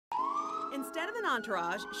Instead of an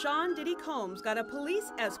entourage, Sean Diddy Combs got a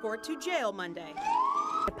police escort to jail Monday.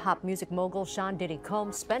 Hip-hop music mogul Sean Diddy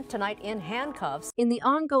Combs spent tonight in handcuffs. In the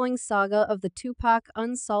ongoing saga of the Tupac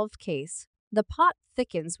unsolved case, the pot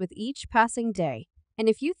thickens with each passing day. And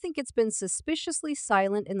if you think it's been suspiciously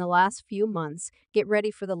silent in the last few months, get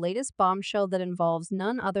ready for the latest bombshell that involves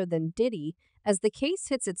none other than Diddy. As the case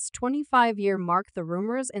hits its 25-year mark, the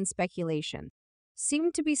rumors and speculation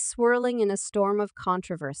seem to be swirling in a storm of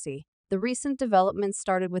controversy. The recent developments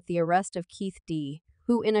started with the arrest of Keefe,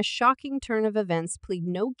 who in a shocking turn of events plead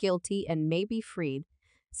no guilty and may be freed.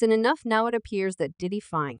 Soon enough, now it appears that Diddy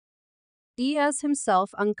Diaz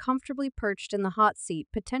himself, uncomfortably perched in the hot seat,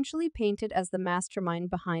 potentially painted as the mastermind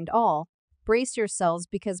behind all. Brace yourselves,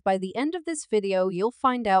 because by the end of this video you'll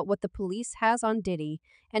find out what the police has on Diddy,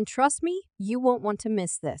 and trust me, you won't want to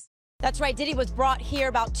miss this. That's right, Diddy was brought here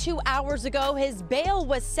about 2 hours ago. His bail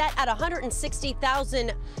was set at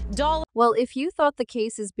 $160,000. Well, if you thought the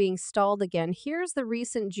case is being stalled again, here's the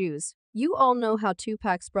recent juice. You all know how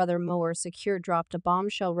Tupac's brother Shakur dropped a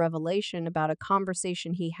bombshell revelation about a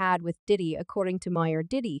conversation he had with Diddy. According to Meyer,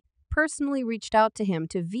 Diddy personally reached out to him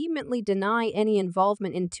to vehemently deny any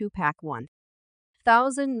involvement in Tupac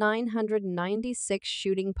 1996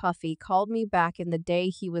 shooting. Puffy called me back in the day.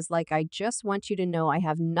 He was like, I just want you to know I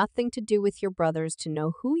have nothing to do with your brothers, to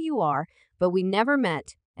know who you are, but we never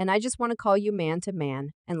met, and I just want to call you man to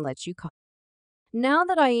man and let you call. Now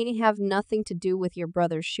that I have nothing to do with your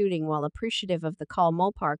brother's shooting, while appreciative of the call,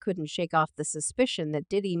 Mopar couldn't shake off the suspicion that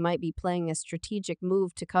Diddy might be playing a strategic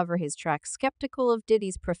move to cover his tracks. Skeptical of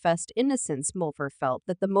Diddy's professed innocence, Mopar felt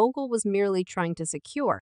that the mogul was merely trying to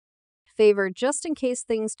secure favor just in case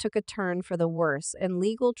things took a turn for the worse and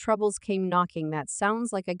legal troubles came knocking. That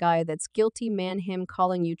sounds like a guy that's guilty, man. Him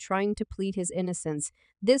calling you, trying to plead his innocence.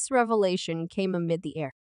 This revelation came amid the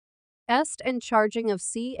arrest and charging of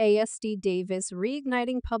CASD Davis,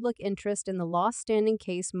 reigniting public interest in the long-standing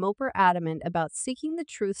case. Mopar, adamant about seeking the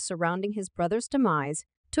truth surrounding his brother's demise,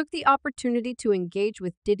 took the opportunity to engage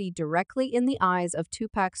with Diddy directly in the eyes of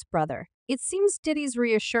Tupac's brother. It seems Diddy's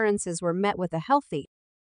reassurances were met with a healthy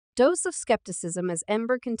dose of skepticism as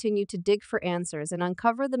Ember continued to dig for answers and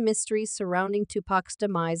uncover the mysteries surrounding Tupac's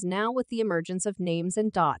demise. Now, with the emergence of names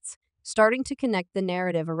and dots starting to connect the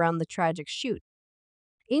narrative around the tragic shooting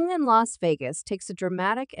in Las Vegas takes a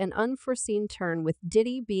dramatic and unforeseen turn, with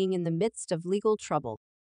Diddy being in the midst of legal trouble.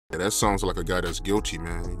 Yeah, that sounds like a guy that's guilty,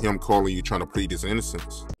 man. Him calling you, trying to plead his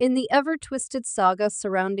innocence. In the ever-twisted saga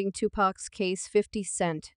surrounding Tupac's case, 50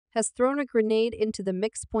 Cent has thrown a grenade into the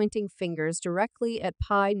mix, pointing fingers directly at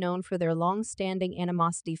Pi. Known for their long-standing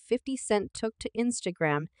animosity, 50 Cent took to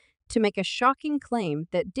Instagram to make a shocking claim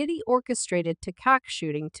that Diddy orchestrated Tupac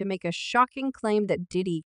shooting.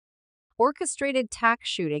 Tax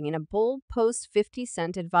shooting. In a bold post, 50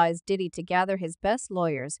 Cent advised Diddy to gather his best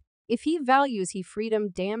lawyers if he values freedom.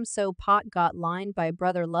 Damn, so pot got lined by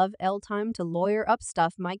brother Love L. Time to lawyer up,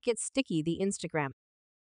 stuff might get sticky. The Instagram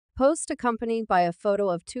post, accompanied by a photo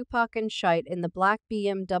of Tupac and Shite in the black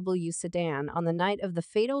BMW sedan on the night of the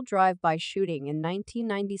fatal drive-by shooting in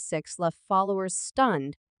 1996, left followers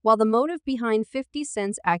stunned. While the motive behind 50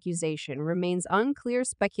 Cent's accusation remains unclear,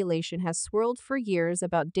 speculation has swirled for years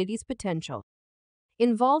about Diddy's potential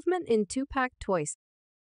involvement in Tupac toys.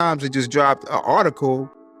 Times it just dropped an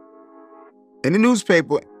article in the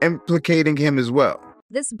newspaper implicating him as well.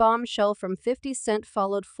 This bombshell from 50 Cent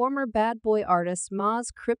followed former Bad Boy artist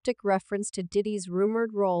Ma's cryptic reference to Diddy's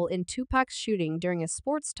rumored role in Tupac's shooting during a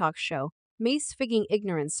sports talk show. Mace, figging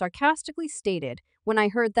ignorance, sarcastically stated, "When I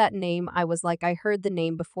heard that name, I was like, I heard the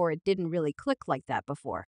name before, it didn't really click like that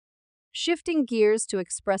before." Shifting gears to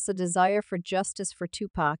express a desire for justice for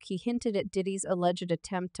Tupac, he hinted at Diddy's alleged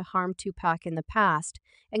attempt to harm Tupac in the past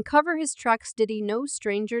and cover his tracks. Diddy, no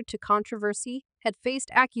stranger to controversy, had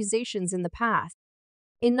faced accusations in the past.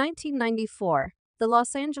 In 1994, the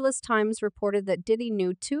Los Angeles Times reported that Diddy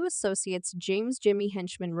knew two associates, James "Jimmy"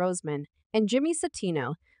 Henchman Roseman and Jimmy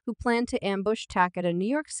Satino, who planned to ambush Tac at a New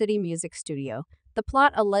York City music studio. The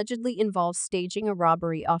plot allegedly involves staging a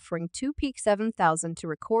robbery, offering Tupac $7,000 to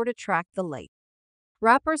record a track. The late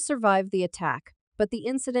rapper survived the attack, but the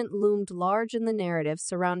incident loomed large in the narrative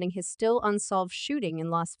surrounding his still unsolved shooting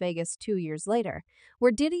in Las Vegas 2 years later,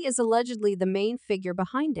 where Diddy is allegedly the main figure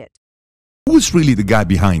behind it. Who is really the guy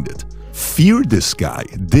behind it? Fear this guy,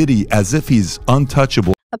 Diddy, as if he's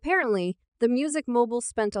untouchable. Apparently, the music mogul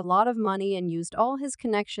spent a lot of money and used all his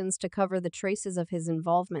connections to cover the traces of his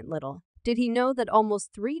involvement. Little did he know that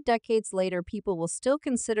almost 3 decades later, people will still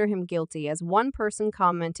consider him guilty. As one person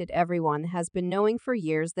commented, "Everyone has been knowing for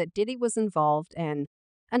years that Diddy was involved," and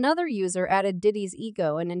another user added, "Diddy's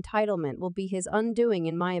ego and entitlement will be his undoing,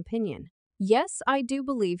 in my opinion." Yes, I do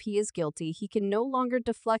believe he is guilty. He can no longer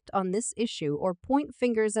deflect on this issue or point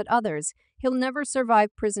fingers at others. He'll never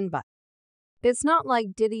survive prison, but it's not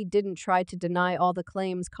like Diddy didn't try to deny all the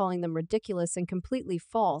claims, calling them ridiculous and completely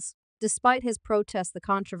false. Despite his protest, the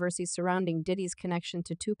controversy surrounding Diddy's connection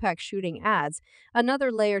to Tupac shooting adds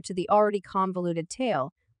another layer to the already convoluted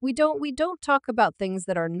tale. We don't talk about things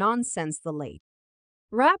that are nonsense. The late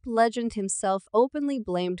rap legend himself openly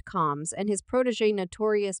blamed Combs and his protege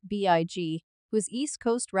Notorious B.I.G., whose East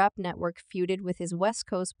Coast rap network feuded with his West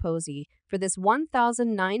Coast Posey, for this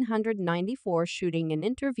 1,994 shooting. In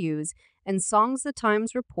interviews and songs, the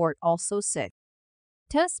Times report also said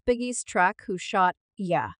Biggie's track Who Shot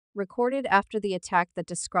Ya, recorded after the attack, that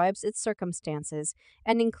describes its circumstances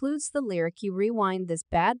and includes the lyric "You rewind this,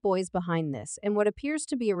 bad boys behind this," and what appears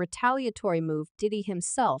to be a retaliatory move. Diddy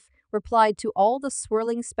himself replied to all the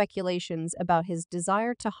swirling speculations about his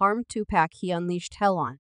desire to harm Tupac. He unleashed hell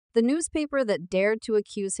on the newspaper that dared to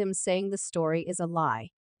accuse him, saying the story is a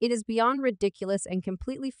lie. It is beyond ridiculous and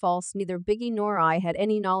completely false. Neither Biggie nor I had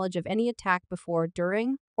any knowledge of any attack before,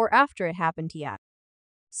 during, or after it happened, he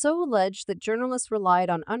so alleged that journalists relied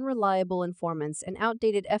on unreliable informants and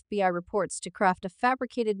outdated FBI reports to craft a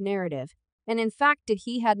fabricated narrative, and in fact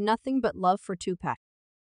he had nothing but love for Tupac.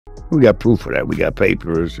 We got proof of that. We got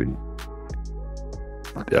papers and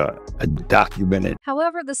documented.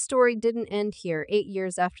 However, the story didn't end here. 8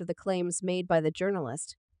 years after the claims made by the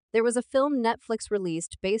journalist, there was a film Netflix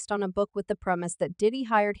released based on a book with the premise that Diddy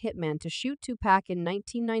hired hitmen to shoot Tupac in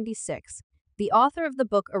 1996. The author of the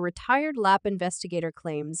book, a retired lab investigator,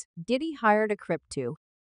 claims Diddy hired a Crip to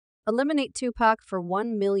eliminate Tupac for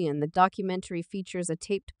 $1 million. The documentary features a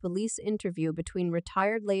taped police interview between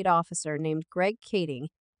retired late officer named Greg Kading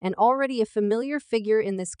and already a familiar figure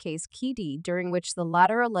in this case, Diddy, during which the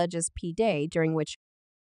latter alleges P. Diddy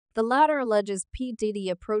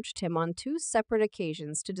approached him on 2 separate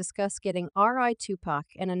occasions to discuss getting R.I. Tupac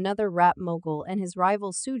and another rap mogul and his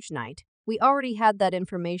rival Suge Knight. We already had that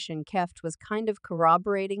information. Keffe was kind of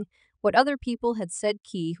corroborating what other people had said.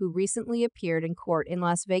 Key, who recently appeared in court in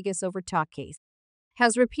Las Vegas over Tupac case,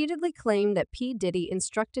 has repeatedly claimed that P. Diddy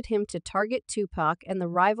instructed him to target Tupac and the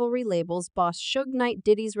rivalry label's boss Suge Knight.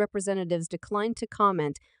 Diddy's representatives declined to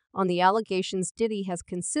comment on the allegations. Diddy has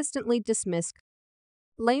consistently dismissed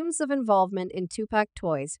claims of involvement in Tupac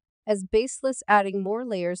toys as baseless, adding more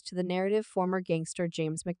layers to the narrative. Former gangster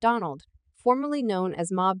James McDonald, formerly known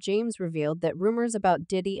as Mob James, revealed that rumors about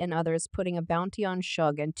Diddy and others putting a bounty on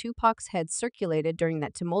Suge and Tupac's head circulated during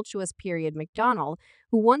that tumultuous period. McDonald,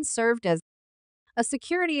 who once served as a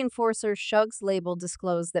security enforcer, Suge's label,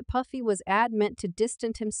 disclosed that Puffy was meant to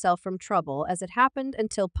distance himself from trouble as it happened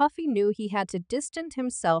until Puffy knew he had to distance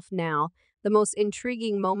himself. Now, the most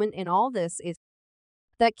intriguing moment in all this is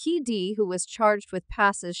that Diddy, who was charged with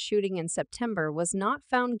Pass's shooting in September, was not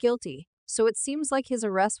found guilty. So it seems like his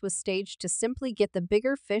arrest was staged to simply get the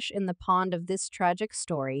bigger fish in the pond of this tragic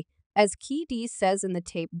story. As Diddy says in the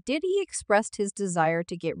tape, Diddy expressed his desire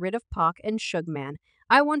to get rid of Pock and Suge. Man,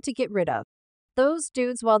 I want to get rid of those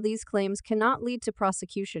dudes. While these claims cannot lead to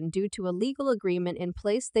prosecution due to a legal agreement in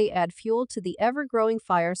place, they add fuel to the ever-growing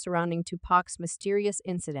fire surrounding Tupac's mysterious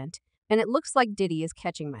incident. And it looks like Diddy is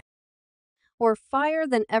catching more fire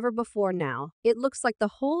than ever before now. It looks like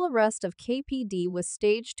the whole arrest of KPD was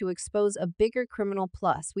staged to expose a bigger criminal.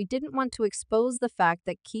 Plus, we didn't want to expose the fact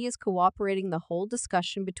that Key is cooperating. The whole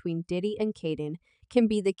discussion between Diddy and Kading can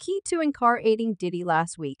be the key to incarcerating Diddy.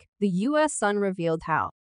 Last week, the U.S. Sun revealed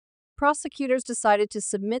how prosecutors decided to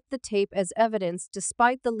submit the tape as evidence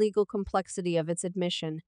despite the legal complexity of its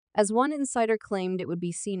admission. As one insider claimed, it would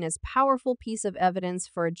be seen as a powerful piece of evidence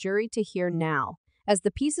for a jury to hear. Now, as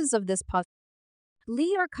the pieces of this puzzle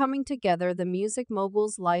are coming together, the music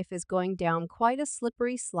mogul's life is going down quite a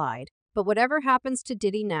slippery slide. But whatever happens to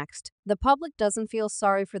Diddy next, the public doesn't feel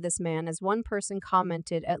sorry for this man. As one person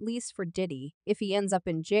commented, at least for Diddy, if he ends up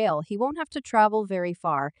in jail, he won't have to travel very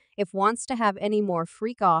far if wants to have any more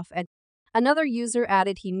freak off. And another user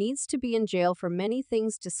added, he needs to be in jail for many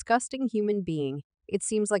things. Disgusting human being. It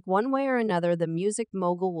seems like one way or another the music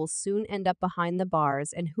mogul will soon end up behind the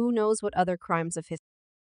bars, and who knows what other crimes of his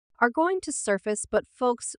are going to surface. But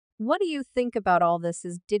folks, what do you think about all this?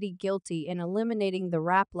 Is Diddy guilty in eliminating the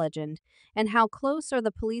rap legend? And how close are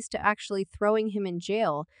the police to actually throwing him in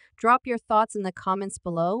jail? Drop your thoughts in the comments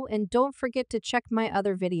below, and don't forget to check my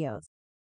other videos.